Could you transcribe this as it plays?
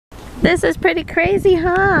This is pretty crazy,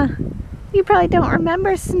 huh? You probably don't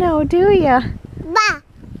remember snow, do ya? Bah.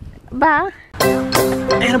 Bah?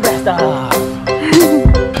 And a blast off!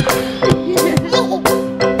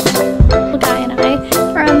 Little guy and I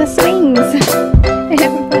are on the swings. Are you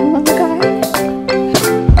having fun, little guy?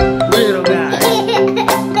 Little guy!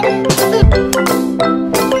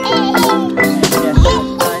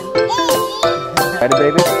 Ready,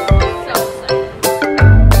 baby?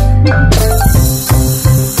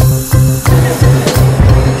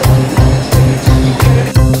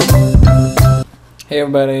 Hey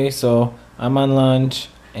everybody, so I'm on lunch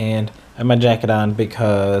and I have my jacket on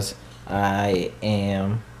because I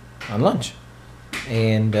am on lunch.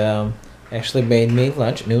 And Ashley made me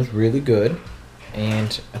lunch and it was really good.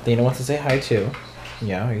 And Athena wants to say hi too.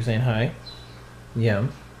 Yeah, are you saying hi? Yeah.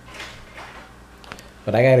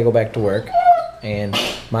 But I gotta go back to work and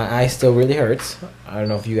my eye still really hurts. I don't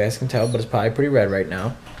know if you guys can tell, but it's probably pretty red right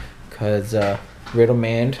now because Riddle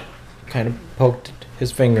Man kind of poked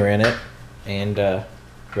his finger in it and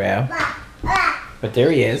grab. But there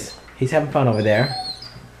he is. He's having fun over there.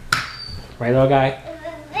 Right, little guy?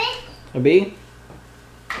 A bee?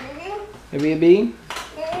 Maybe a bee?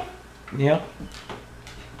 Yeah.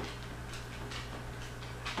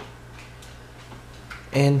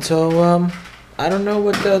 And so, I don't know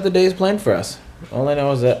what the day is planned for us. All I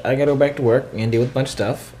know is that I gotta go back to work and deal with a bunch of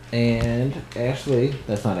stuff. And Ashley,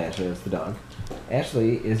 that's not Ashley, that's the dog.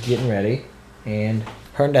 Ashley is getting ready. And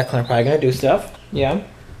her and Declan are probably gonna do stuff. Yeah.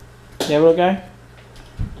 Yeah, little guy?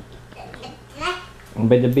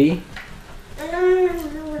 By the bee?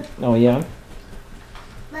 Oh, yeah.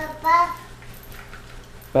 Baba.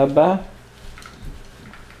 Baba?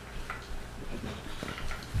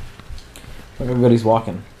 Look how good he's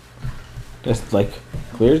walking. Just like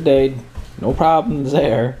clear as day, no problems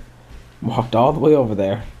there. Walked all the way over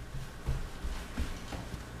there.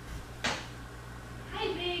 Hi,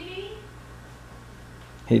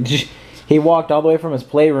 baby. He walked all the way from his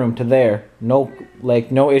playroom to there. No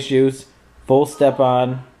issues. Full step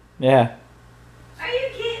on. Yeah. Are you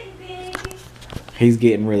getting big? He's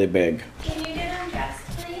getting really big. Can you get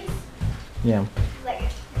undressed, please? Yeah. Thank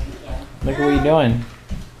you. Look at what you doing.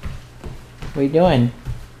 What you doing?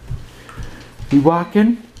 You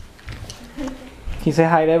walking? Can you say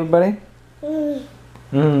hi to everybody?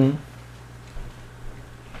 Mm-hmm.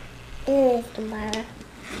 Oh,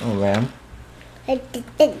 Ram.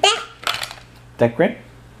 Declan?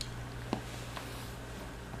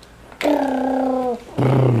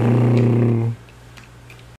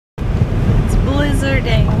 It's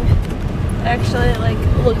blizzarding. Actually, it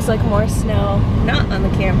looks like more snow. Not on the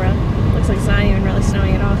camera. Looks like it's not even really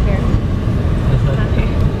snowing at all here.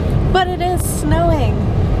 But it is snowing.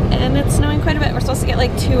 And it's snowing quite a bit. We're supposed to get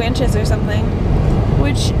like 2 inches or something.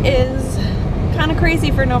 Which is kind of crazy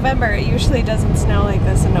for November. It usually doesn't snow like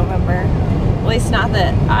this in November. At least not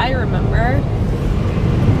that I remember.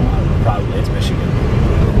 Probably it's Michigan.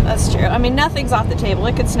 That's true. I mean, nothing's off the table.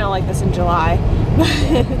 It could snow like this in July.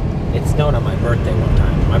 It snowed on my birthday one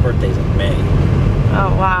time. My birthday's in May.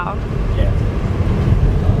 Oh, wow. Yeah.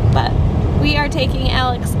 But we are taking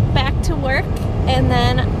Alex back to work, and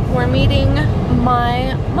then we're meeting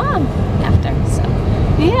my mom after. So,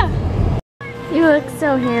 yeah. You look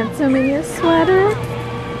so handsome in your sweater.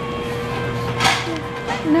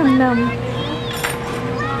 Num num.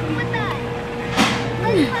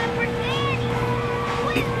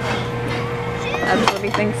 That's what he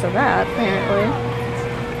thinks of that, apparently.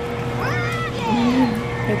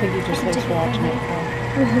 I think he just likes watching it.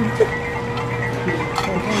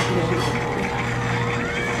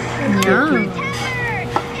 Yum.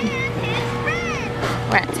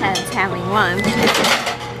 We're at Ted's having lunch.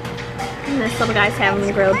 And this little guy's having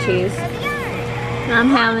the grilled cheese. And I'm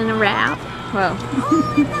having a wrap. Whoa.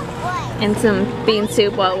 And some bean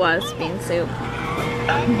soup. Well, it was bean soup.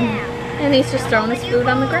 And he's just throwing his food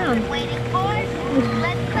on the ground.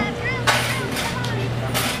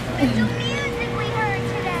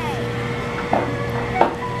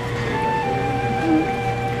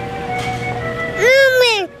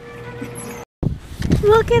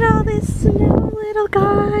 Look at all this snow, little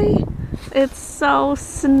guy. It's so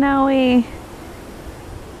snowy.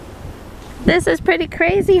 This is pretty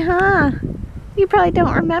crazy, huh? You probably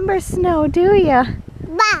don't remember snow, do ya?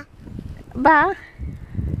 Bah. Bah?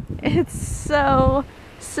 It's so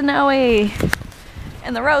snowy.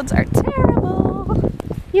 And the roads are terrible.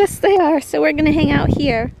 Yes, they are. So we're gonna hang out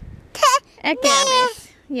here at Gabby's.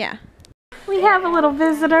 Yeah. We have a little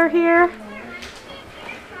visitor here.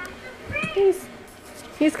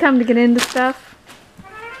 He's come to get into stuff.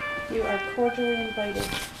 You are cordially invited.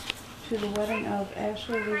 to the wedding of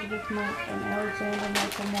Ashley Elizabeth Monk and Alexander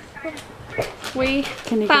Michael Monk. We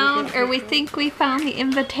Can you found, get a or we think we found the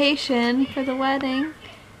invitation for the wedding.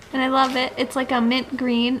 And I love it. It's like a mint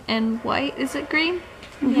green and white. Is it green?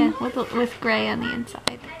 Yeah, with gray on the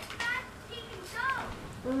inside.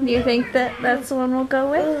 Do you think that that's the one we'll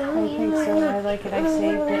go with? I think so. I like it. I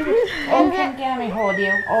saved it. Oh, can let me hold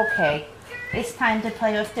you. Okay. It's time to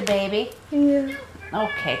play with the baby. Yeah.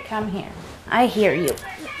 Okay, come here. I hear you.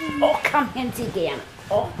 Oh, come into Gamma.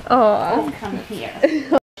 Oh, Oh. come here.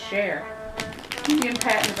 Share. You can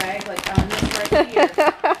pat in the bag like on this right here.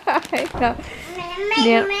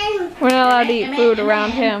 Yep. We're not allowed to eat food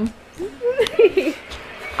around him.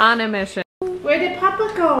 On a mission. Where did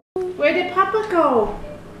Papa go? Where did Papa go?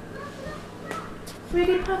 Where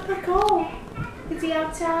did Papa go? Is he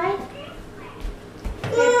outside?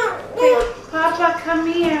 Hey, Papa, come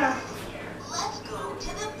here. Let's go to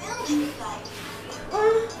the building site.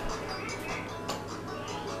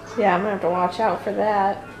 Yeah, I'm gonna have to watch out for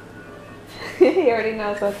that. He already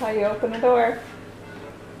knows that's how you open a door.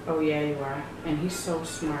 Oh yeah, you are. And he's so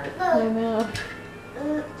smart. I know.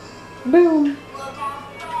 Boom.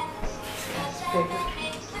 That's bigger.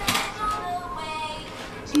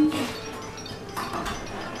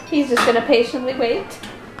 He's just gonna patiently wait.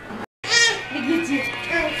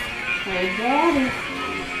 Hey, Daddy.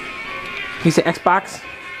 You say Xbox?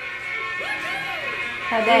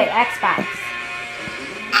 Today, Xbox.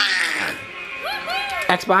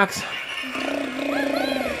 Xbox?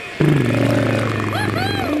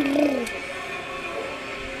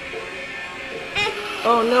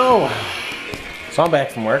 Oh no! So I'm back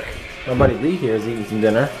from work. My buddy Lee here is eating some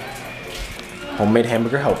dinner. Homemade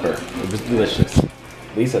hamburger helper. It was delicious.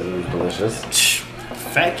 Lee says it was delicious.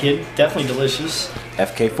 Fat kid, definitely delicious.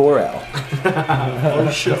 FK4L.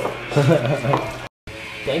 Oh shit.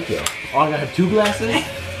 Thank you. Oh, I gotta have 2 glasses?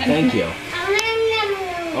 Thank you.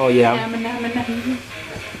 Oh yeah.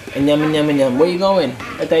 And yum and yum and yum. Where you going?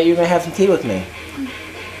 I thought you were gonna have some tea with me.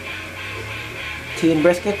 Tea and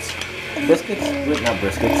biscuits? Biscuits? Wait, not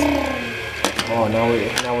biscuits. Oh, now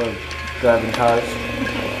we're driving cars.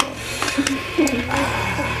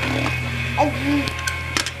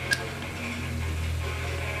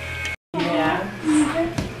 Yeah.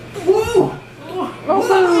 Woo!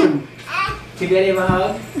 Give Daddy a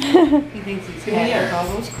hug. He thinks he's Come here. got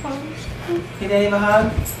all those clothes. Give Daddy a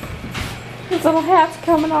hug. His little hat's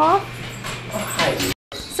coming off. Oh, hi.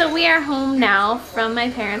 So we are home now from my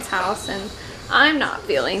parents' house, and I'm not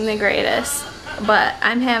feeling the greatest, but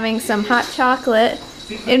I'm having some hot chocolate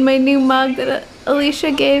in my new mug that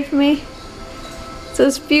Alicia gave me. It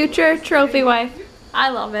says Future Trophy Wife. I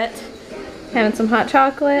love it. Having some hot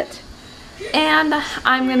chocolate, and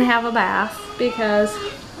I'm gonna have a bath because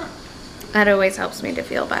that always helps me to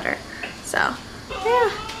feel better. So,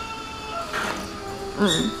 yeah.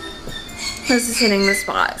 This is hitting the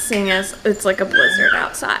spot, seeing as it's like a blizzard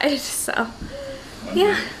outside, so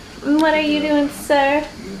yeah. And what are you doing, sir?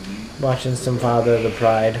 Watching some Father of the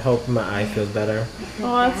Pride. Hoping my eye feels better.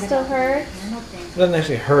 Oh, it still hurts? It doesn't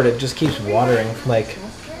actually hurt. It just keeps watering. Like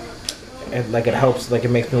it helps. Like it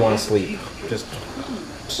makes me want to sleep. Just.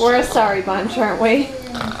 We're a sorry bunch, aren't we?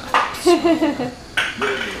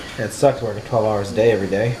 It sucks working 12 hours a day every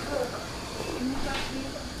day.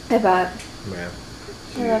 I bet. Yeah.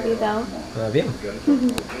 I love you though. I love you.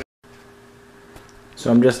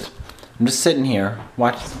 So I'm just sitting here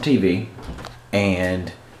watching some TV,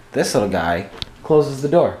 and this little guy closes the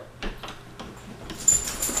door.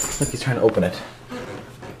 Look, he's trying to open it.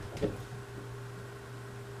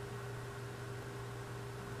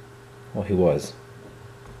 Well, he was.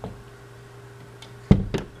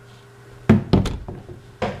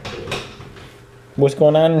 What's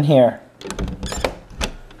going on in here?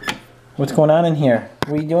 What's going on in here?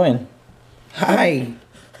 What are you doing? Hi.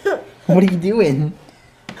 What are you doing?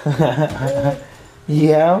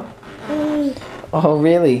 Yeah? Oh,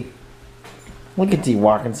 really? Look at you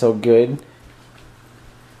walking so good.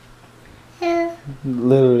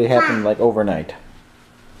 Literally happened like overnight.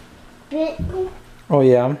 Oh,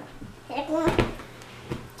 yeah?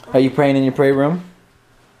 Are you praying in your prayer room?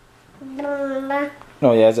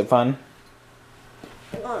 Oh, yeah, is it fun?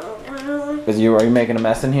 Are you making a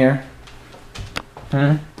mess in here?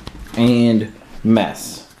 Hmm? And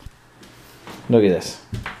mess. Look at this.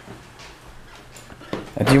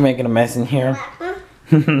 Are you making a mess in here?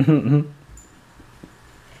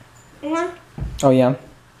 Oh yeah.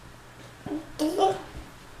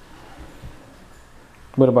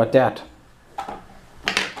 What about that?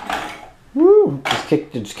 Woo!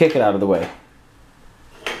 Just kick it out of the way.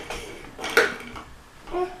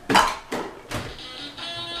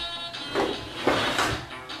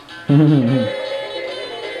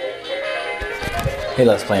 He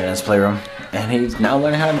loves playing in his playroom, and he's now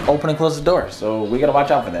learning how to open and close the door. So we gotta watch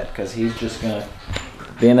out for that, because he's just gonna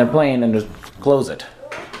be in there playing and just close it.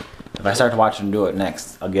 If I start to watch him do it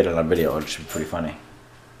next, I'll get it on video. It should be pretty funny.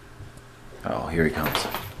 Oh, here he comes.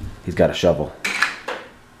 He's got a shovel.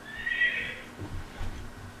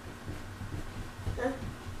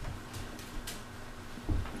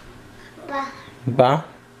 Ba?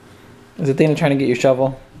 Is Athena trying to get your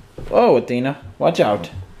shovel? Oh, Athena, watch out.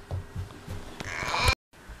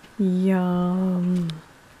 Yum.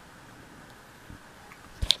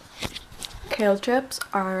 Kale chips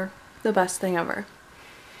are the best thing ever.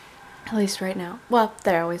 At least right now. Well,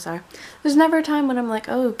 they always are. There's never a time when I'm like,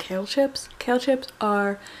 oh, kale chips? Kale chips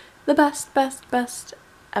are the best, best, best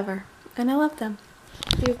ever. And I love them.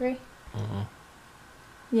 Do you agree? Mm-hmm.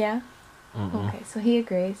 Yeah? Mm-hmm. Okay, so he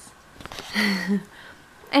agrees.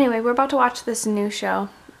 Anyway, we're about to watch this new show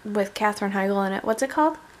with Katherine Heigl in it. What's it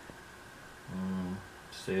called?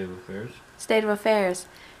 State of Affairs. State of Affairs.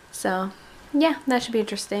 So, yeah, that should be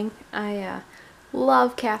interesting. I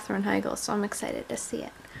love Katherine Heigl, so I'm excited to see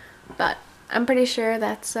it. But I'm pretty sure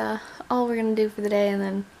that's all we're going to do for the day, and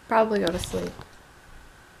then probably go to sleep.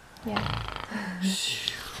 Yeah.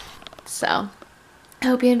 So, I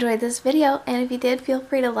hope you enjoyed this video, and if you did, feel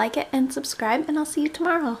free to like it and subscribe, and I'll see you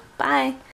tomorrow. Bye!